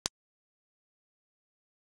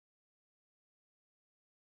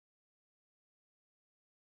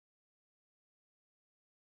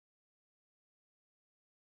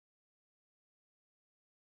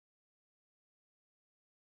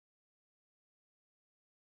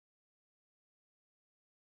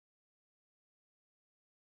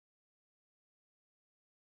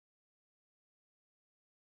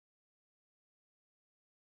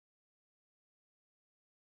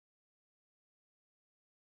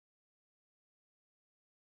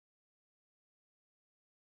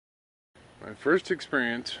My first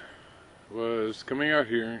experience was coming out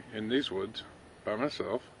here in these woods by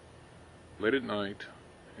myself late at night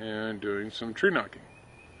and doing some tree knocking.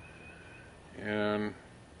 And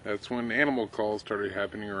that's when animal calls started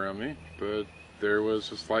happening around me, but there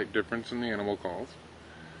was a slight difference in the animal calls.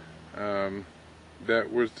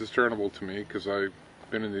 That was discernible to me because I've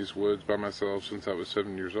been in these woods by myself since I was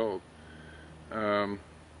 7 years old. The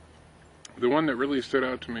one that really stood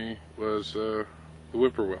out to me was the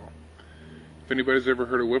whippoorwill. If anybody's ever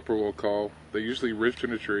heard a whippoorwill call, they usually roost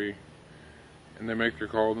in a tree and they make their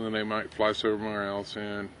call, and then they might fly somewhere else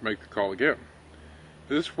and make the call again.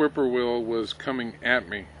 This whippoorwill was coming at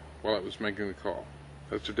me while I was making the call.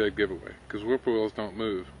 That's a dead giveaway, because whippoorwills don't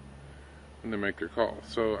move when they make their call.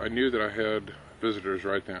 So I knew that I had visitors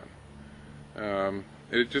right then.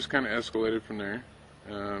 It just kind of escalated from there.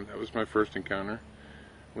 That was my first encounter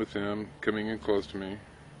with them coming in close to me,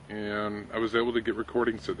 and I was able to get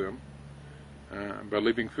recordings of them by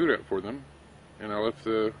leaving food out for them. And I left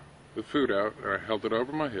the food out, and I held it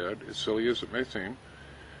over my head, as silly as it may seem.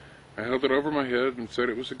 I held it over my head and said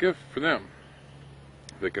it was a gift for them.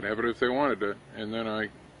 They could have it if they wanted it. And then I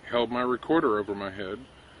held my recorder over my head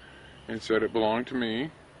and said it belonged to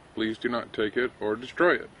me. Please do not take it or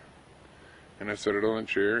destroy it. And I set it on the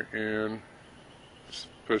chair and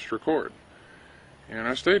pushed record. And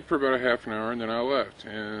I stayed for about a half an hour, and then I left.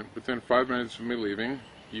 And within 5 minutes of me leaving,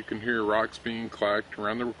 you can hear rocks being clacked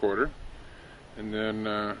around the recorder. And then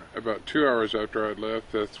about 2 hours after I'd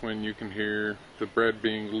left, that's when you can hear the bread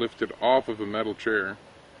being lifted off of a metal chair,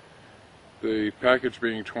 the package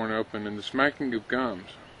being torn open, and the smacking of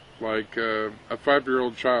gums, like a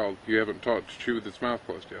 5-year-old child you haven't taught to chew with its mouth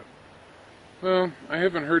closed yet. Well, I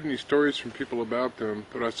haven't heard any stories from people about them,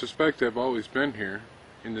 but I suspect they've always been here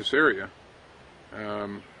in this area.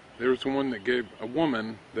 There was a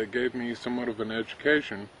woman that gave me somewhat of an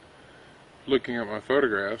education looking at my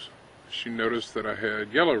photographs. She noticed that I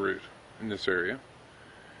had yellow root in this area,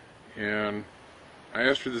 and I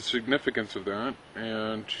asked her the significance of that,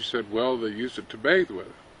 and she said, well, they use it to bathe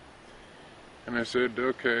with. And I said,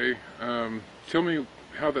 okay, tell me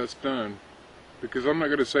how that's done, because I'm not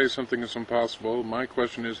going to say something is impossible. My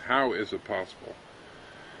question is, how is it possible?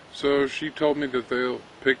 So she told me that they'll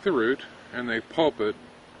pick the root and they pulp it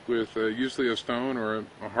with usually a stone or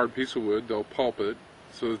a hard piece of wood. They'll pulp it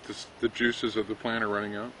so that the juices of the plant are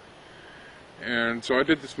running out. And so I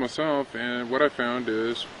did this myself, and what I found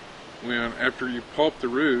is after you pulp the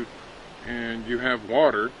root and you have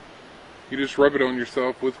water, you just rub it on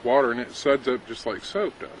yourself with water and it suds up just like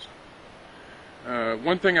soap does.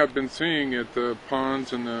 One thing I've been seeing at the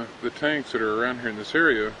ponds and the tanks that are around here in this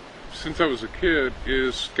area since I was a kid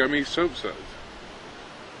is scummy soap suds,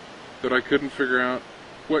 that I couldn't figure out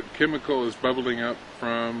what chemical is bubbling up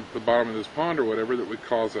from the bottom of this pond or whatever that would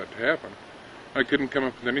cause that to happen. I couldn't come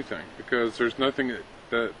up with anything, because there's nothing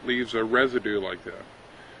that leaves a residue like that.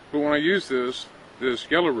 But when I used this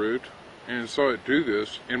yellow root and saw it do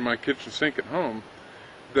this in my kitchen sink at home,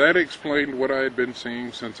 that explained what I had been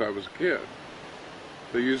seeing since I was a kid.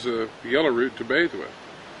 They use the yellow root to bathe with.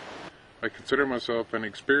 I consider myself an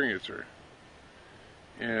experiencer,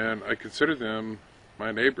 and I consider them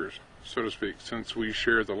my neighbors, so to speak. Since we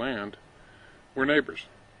share the land, we're neighbors.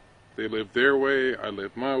 They live their way, I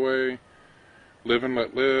live my way. Live and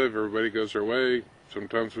let live, everybody goes their way.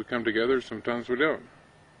 Sometimes we come together, sometimes we don't.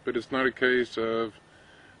 But it's not a case of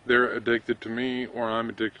they're addicted to me or I'm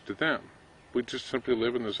addicted to them. We just simply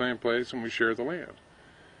live in the same place and we share the land.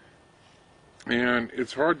 And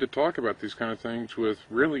it's hard to talk about these kind of things with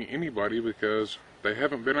really anybody, because they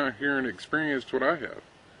haven't been out here and experienced what I have.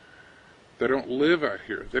 They don't live out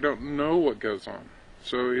here. They don't know what goes on.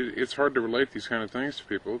 So it's hard to relate these kind of things to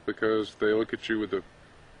people, because they look at you with a,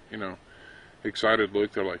 excited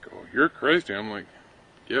look. They're like, oh, you're crazy. I'm like,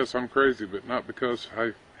 yes, I'm crazy, but not because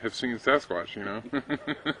I have seen Sasquatch,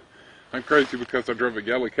 I'm crazy because I drove a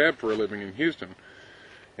yellow cab for a living in Houston,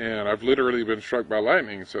 and I've literally been struck by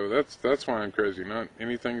lightning. So that's why I'm crazy, not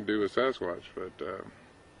anything to do with Sasquatch. But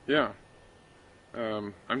yeah,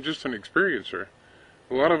 I'm just an experiencer.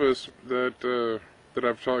 A lot of us that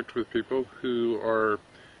I've talked with, people who are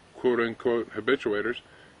quote-unquote habituators,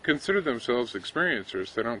 consider themselves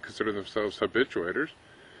experiencers. They don't consider themselves habituators,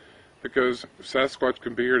 because Sasquatch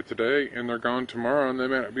can be here today and they're gone tomorrow, and they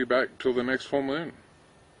may not be back till the next full moon.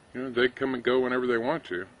 They come and go whenever they want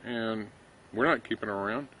to, and we're not keeping them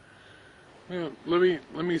around.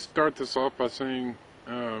 Let me start this off by saying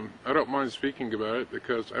I don't mind speaking about it,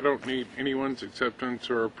 because I don't need anyone's acceptance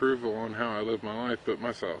or approval on how I live my life but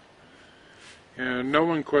myself. And no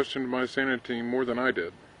one questioned my sanity more than I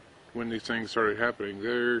did when these things started happening.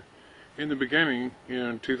 There in the beginning,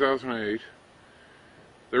 in 2008,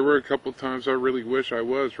 there were a couple times I really wish I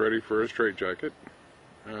was ready for a straitjacket,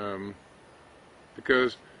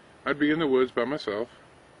 because I'd be in the woods by myself,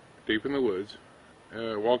 deep in the woods,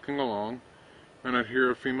 walking along, and I'd hear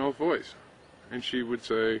a female voice, and she would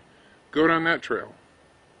say, "Go down that trail."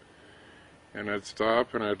 And I'd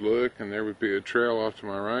stop and I'd look, and there would be a trail off to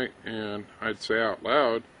my right, and I'd say out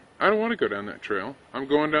loud, "I don't want to go down that trail. I'm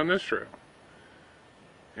going down this trail."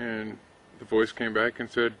 And the voice came back and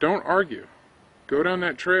said, "Don't argue. Go down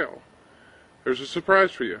that trail. There's a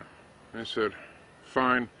surprise for you." And I said,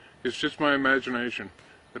 "Fine. It's just my imagination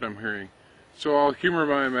that I'm hearing. So I'll humor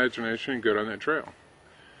my imagination and go down that trail."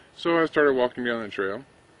 So I started walking down that trail,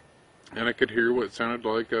 and I could hear what sounded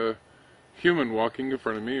like a human walking in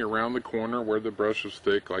front of me around the corner where the brush was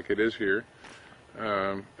thick like it is here,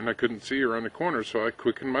 and I couldn't see around the corner, so I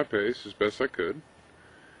quickened my pace as best I could,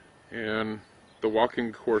 and the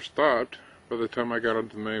walking course stopped by the time I got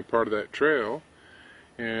onto the main part of that trail,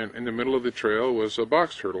 and in the middle of the trail was a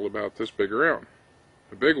box turtle about this big around,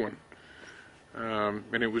 a big one,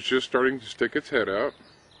 and it was just starting to stick its head out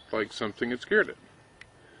like something had scared it.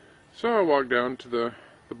 So I walked down to the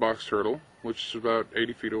box turtle, which is about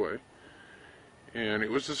 80 feet away. And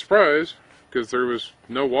it was a surprise, because there was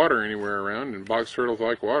no water anywhere around, and box turtles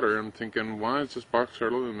like water. I'm thinking, why is this box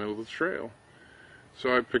turtle in the middle of the trail?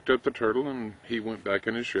 So I picked up the turtle, and he went back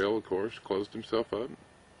in his shell, of course, closed himself up.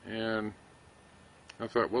 And I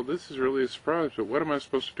thought, well, this is really a surprise, but what am I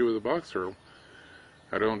supposed to do with a box turtle?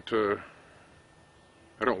 I don't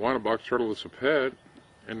want a box turtle as a pet,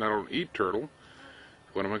 and I don't eat turtle.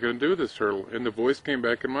 What am I going to do with this turtle? And the voice came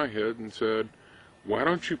back in my head and said, "Why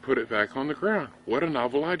don't you put it back on the ground? What a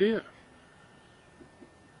novel idea."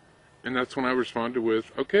 And that's when I responded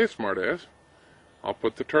with, "Okay, smartass, I'll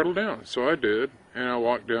put the turtle down." So I did, and I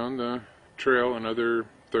walked down the trail another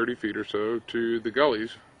 30 feet or so to the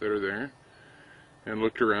gullies that are there, and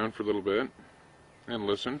looked around for a little bit, and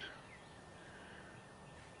listened.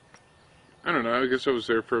 I don't know, I guess I was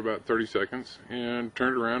there for about 30 seconds, and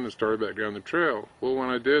turned around and started back down the trail. Well, when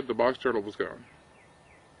I did, the box turtle was gone.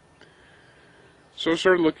 So I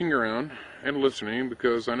started looking around and listening,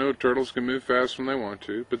 because I know turtles can move fast when they want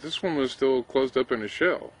to, but this one was still closed up in a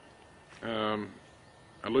shell.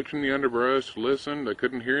 I looked in the underbrush, listened, I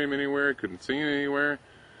couldn't hear him anywhere, couldn't see him anywhere.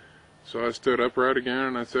 So I stood upright again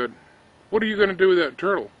and I said, "What are you going to do with that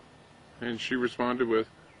turtle?" And she responded with,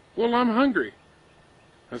 "Well, I'm hungry."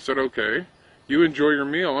 I said, "Okay, you enjoy your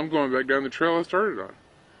meal, I'm going back down the trail I started on."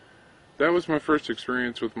 That was my first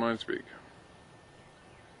experience with Mindspeak.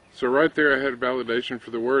 So right there I had validation for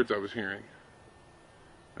the words I was hearing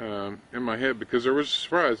in my head, because there was a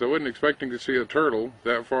surprise. I wasn't expecting to see a turtle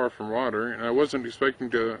that far from water, and I wasn't expecting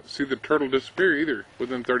to see the turtle disappear either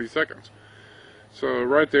within 30 seconds. So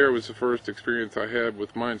right there was the first experience I had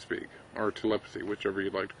with Mindspeak, or telepathy, whichever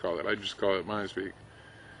you'd like to call it. I just call it Mindspeak.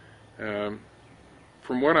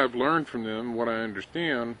 From what I've learned from them, what I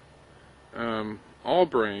understand, all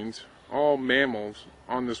brains, all mammals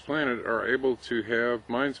on this planet are able to have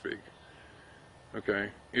Mindspeak. Okay,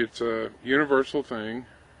 it's a universal thing.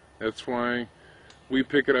 That's why we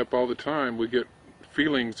pick it up all the time. We get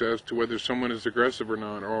feelings as to whether someone is aggressive or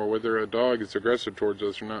not, or whether a dog is aggressive towards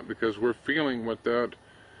us or not, because we're feeling what that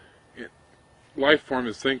life form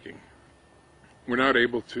is thinking. We're not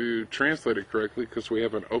able to translate it correctly because we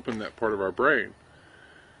haven't opened that part of our brain.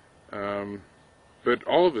 But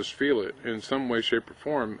all of us feel it in some way, shape, or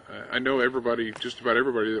form. I know everybody, just about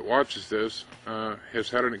everybody that watches this,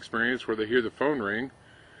 has had an experience where they hear the phone ring,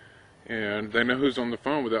 and they know who's on the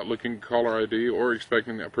phone without looking at caller ID or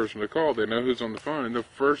expecting that person to call. They know who's on the phone, and the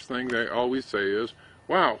first thing they always say is,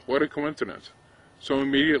 "Wow, what a coincidence." So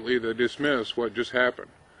immediately they dismiss what just happened.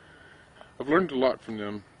 I've learned a lot from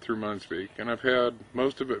them through Mindspeak, and I've had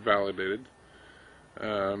most of it validated,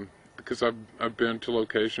 because I've been to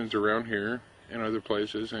locations around here and other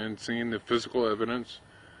places and seen the physical evidence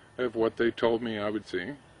of what they told me I would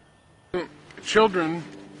see. Children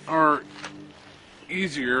are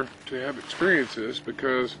easier to have experiences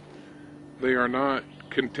because they are not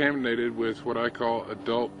contaminated with what I call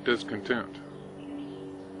adult discontent.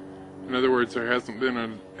 In other words, there hasn't been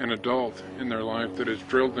an adult in their life that has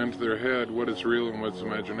drilled into their head what is real and what's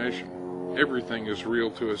imagination. Everything is real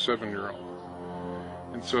to a 7-year-old.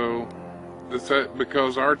 And so,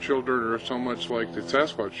 because our children are so much like the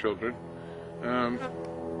Sasquatch children,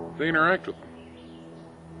 they interact with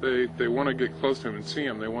them. They want to get close to them and see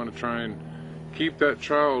them. They want to try and keep that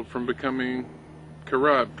child from becoming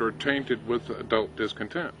corrupt or tainted with adult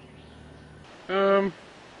discontent.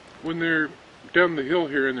 When they're down the hill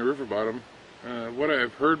here in the river bottom, what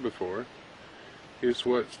I've heard before is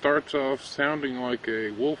what starts off sounding like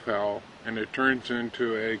a wolf howl and it turns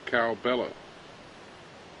into a cow bellow.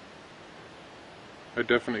 A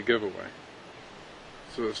definite giveaway.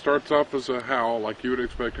 So it starts off as a howl, like you would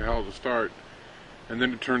expect a howl to start, and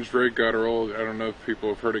then it turns very guttural. I don't know if people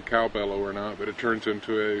have heard a cow bellow or not, but it turns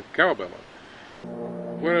into a cow bellow.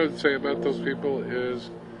 What I would say about those people is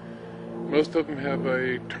most of them have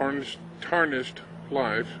a tarnished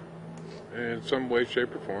life in some way,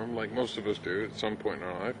 shape, or form, like most of us do at some point in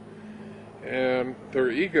our life. And their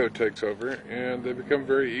ego takes over, and they become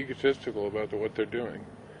very egotistical about what they're doing.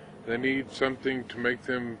 They need something to make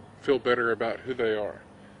them feel better about who they are,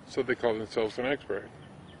 so they call themselves an expert.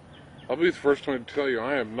 I'll be the first one to tell you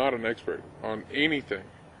I am not an expert on anything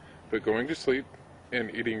but going to sleep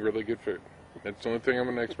and eating really good food. That's the only thing I'm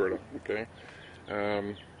an expert on, okay?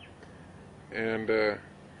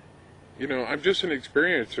 You know, I'm just an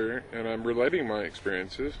experiencer, and I'm relating my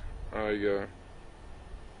experiences.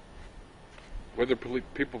 Whether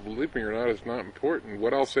people believe me or not is not important.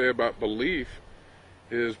 What I'll say about belief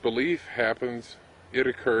is belief happens, it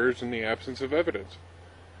occurs in the absence of evidence.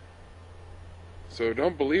 So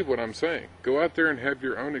don't believe what I'm saying. Go out there and have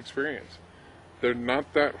your own experience. They're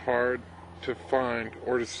not that hard to find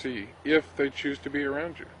or to see if they choose to be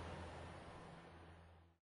around you.